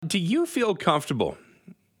Do you feel comfortable?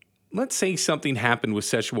 Let's say something happened with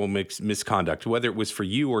sexual misconduct, whether it was for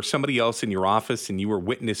you or somebody else in your office and you were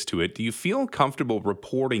witness to it. Do you feel comfortable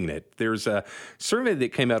reporting it? There's a survey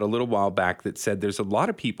that came out a little while back that said there's a lot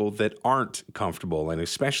of people that aren't comfortable, and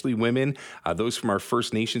especially women, those from our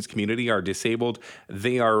First Nations community are disabled.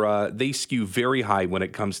 They skew very high when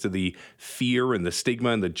it comes to the fear and the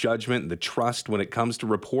stigma and the judgment and the trust when it comes to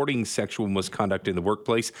reporting sexual misconduct in the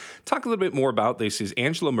workplace. Talk a little bit more about this is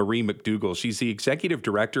Angela Marie MacDougall. She's the executive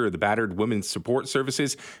director of the Battered Women's Support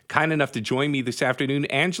Services. Kind enough to join me this afternoon.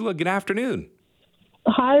 Angela, good afternoon.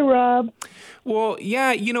 Hi, Rob. Well,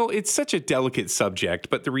 yeah, it's such a delicate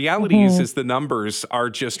subject, but the reality is the numbers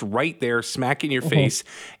are just right there, smack in your face.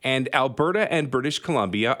 And Alberta and British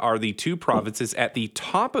Columbia are the two provinces at the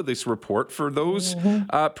top of this report for those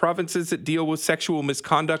provinces that deal with sexual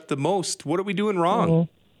misconduct the most. What are we doing wrong?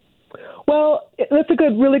 Well, that's a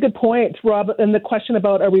really good point, Rob. And the question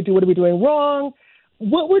about what are we doing wrong?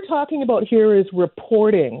 What we're talking about here is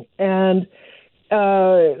reporting, and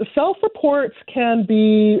self-reports can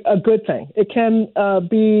be a good thing. It can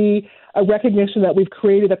be a recognition that we've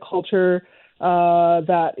created a culture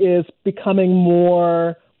that is becoming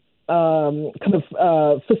more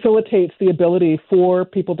facilitates the ability for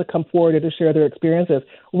people to come forward and to share their experiences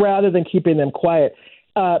rather than keeping them quiet.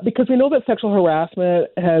 Because we know that sexual harassment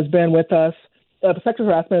has been with us. Sexual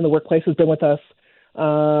harassment in the workplace has been with us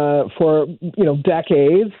for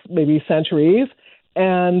decades, maybe centuries,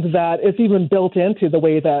 and that it's even built into the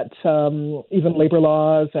way that even labor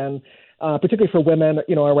laws and particularly for women,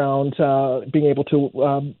 around being able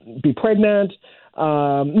to be pregnant,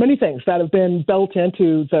 many things that have been built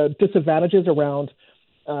into the disadvantages around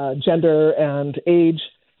gender and age.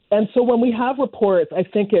 And so when we have reports, I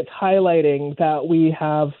think it's highlighting that we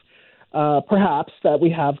have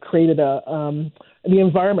created the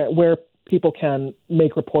environment where people can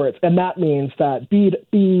make reports, and that means that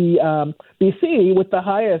BC, with the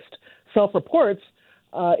highest self-reports,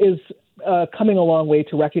 is coming a long way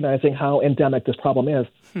to recognizing how endemic this problem is.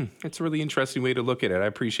 That's a really interesting way to look at it. I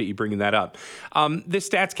appreciate you bringing that up. This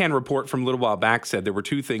StatsCan report from a little while back said there were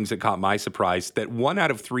two things that caught my surprise, that 1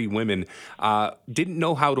 out of 3 women didn't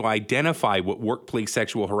know how to identify what workplace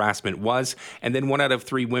sexual harassment was, and then 1 out of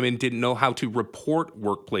 3 women didn't know how to report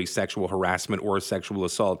workplace sexual harassment or a sexual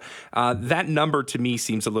assault. That number to me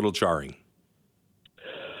seems a little jarring.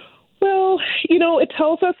 Well, it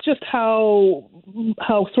tells us just how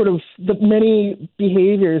sort of the many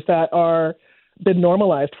behaviors that are been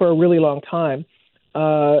normalized for a really long time,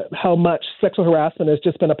 how much sexual harassment has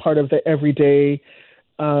just been a part of the everyday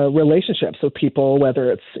relationships of people,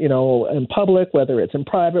 whether it's, in public, whether it's in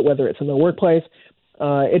private, whether it's in the workplace.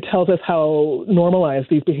 It tells us how normalized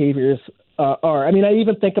these behaviors are. I mean, I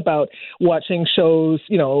even think about watching shows,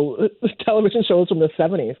 television shows from the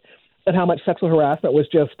 70s, and how much sexual harassment was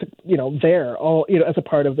just, there all, as a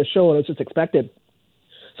part of the show, and it was just expected.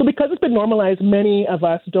 So because it's been normalized, many of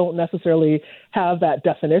us don't necessarily have that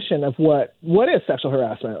definition of what is sexual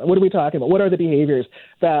harassment. What are we talking about? What are the behaviors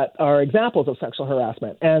that are examples of sexual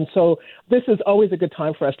harassment? And so this is always a good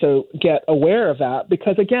time for us to get aware of that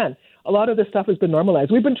because, again, a lot of this stuff has been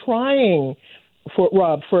normalized. We've been trying,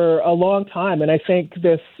 Rob, for a long time, and I think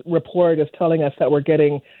this report is telling us that we're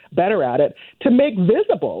getting better at it, to make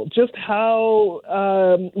visible just how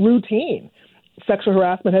routine sexual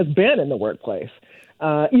harassment has been in the workplace.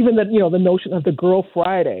 Even the notion of the Girl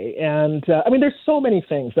Friday, and there's so many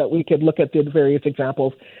things that we could look at the various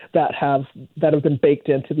examples that have been baked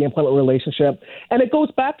into the employment relationship, and it goes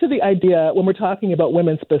back to the idea when we're talking about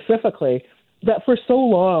women specifically that for so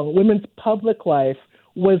long women's public life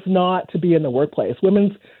was not to be in the workplace.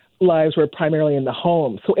 Women's lives were primarily in the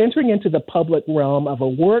home. So entering into the public realm of a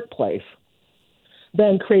workplace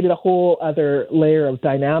then created a whole other layer of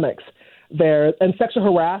dynamics there, and sexual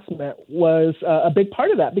harassment was a big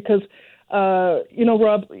part of that because,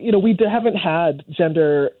 Rob, we haven't had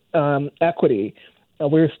gender equity.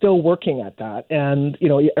 We're still working at that, and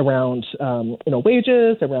around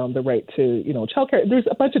wages, around the right to childcare. There's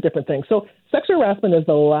a bunch of different things. So sexual harassment is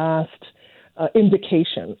the last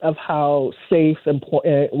indication of how safe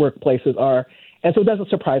workplaces are. And so it doesn't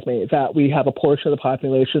surprise me that we have a portion of the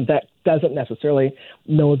population that doesn't necessarily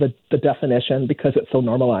know the definition because it's so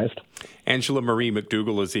normalized. Angela Marie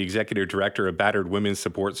MacDougall is the Executive Director of Battered Women's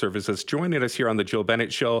Support Services, joining us here on the Jill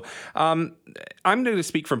Bennett Show. I'm going to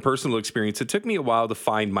speak from personal experience. It took me a while to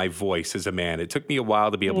find my voice as a man. It took me a while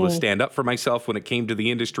to be able to stand up for myself when it came to the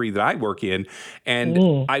industry that I work in.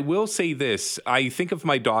 And I will say this. I think of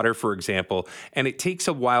my daughter, for example, and it takes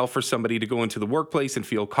a while for somebody to go into the workplace and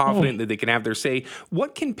feel confident that they can have their say.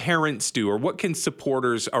 What can parents do, or what can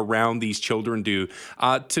supporters around around these children do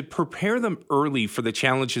to prepare them early for the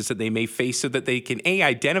challenges that they may face so that they can A,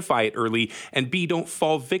 identify it early, and B, don't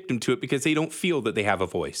fall victim to it because they don't feel that they have a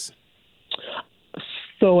voice?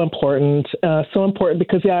 So important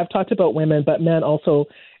because, I've talked about women, but men also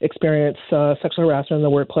experience sexual harassment in the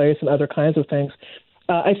workplace and other kinds of things.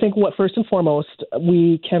 I think first and foremost,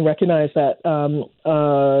 we can recognize that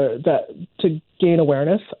to gain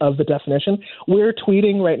awareness of the definition. We're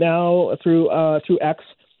tweeting right now through X,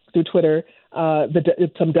 through Twitter,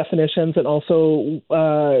 some definitions and also,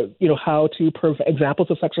 how to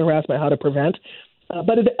examples of sexual harassment, how to prevent.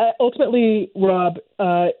 But ultimately, Rob,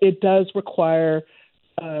 it does require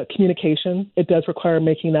communication. It does require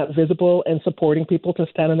making that visible and supporting people to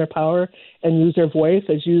stand in their power and use their voice.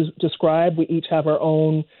 As you described, we each have our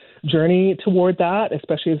own journey toward that,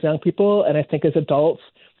 especially as young people. And I think as adults,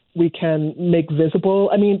 we can make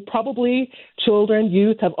visible. I mean, probably children,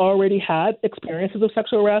 youth have already had experiences of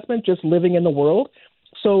sexual harassment just living in the world.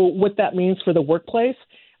 So what that means for the workplace,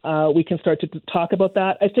 we can start to talk about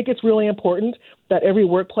that. I think it's really important that every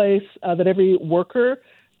workplace, that every worker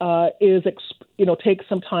take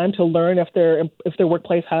some time to learn if their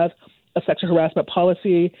workplace has a sexual harassment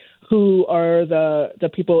policy, who are the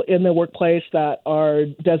people in the workplace that are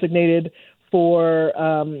designated for,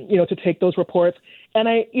 to take those reports. And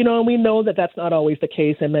we know that that's not always the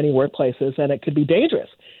case in many workplaces, and it could be dangerous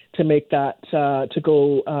to make that, to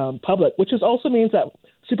go public, which also means that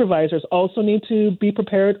supervisors also need to be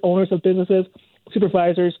prepared, owners of businesses,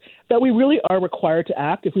 supervisors, that we really are required to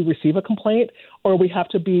act if we receive a complaint, or we have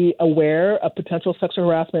to be aware of potential sexual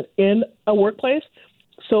harassment in a workplace.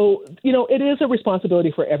 So, it is a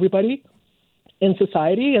responsibility for everybody in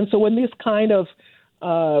society. And so when this kind of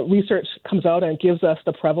research comes out and gives us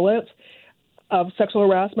the prevalence of sexual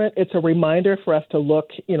harassment, it's a reminder for us to look,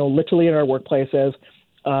 literally in our workplaces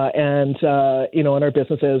and in our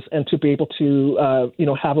businesses, and to be able to,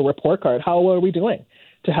 have a report card. How are we doing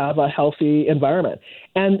to have a healthy environment?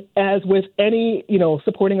 And as with any,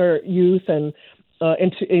 supporting our youth and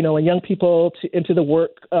and young people into the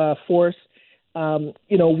workforce,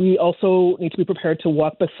 we also need to be prepared to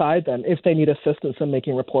walk beside them if they need assistance in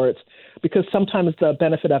making reports, because sometimes the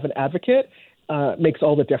benefit of an advocate makes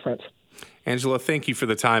all the difference. Angela, thank you for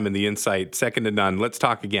the time and the insight. Second to none. Let's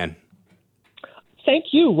talk again. Thank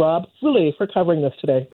you, Rob, really, for covering this today.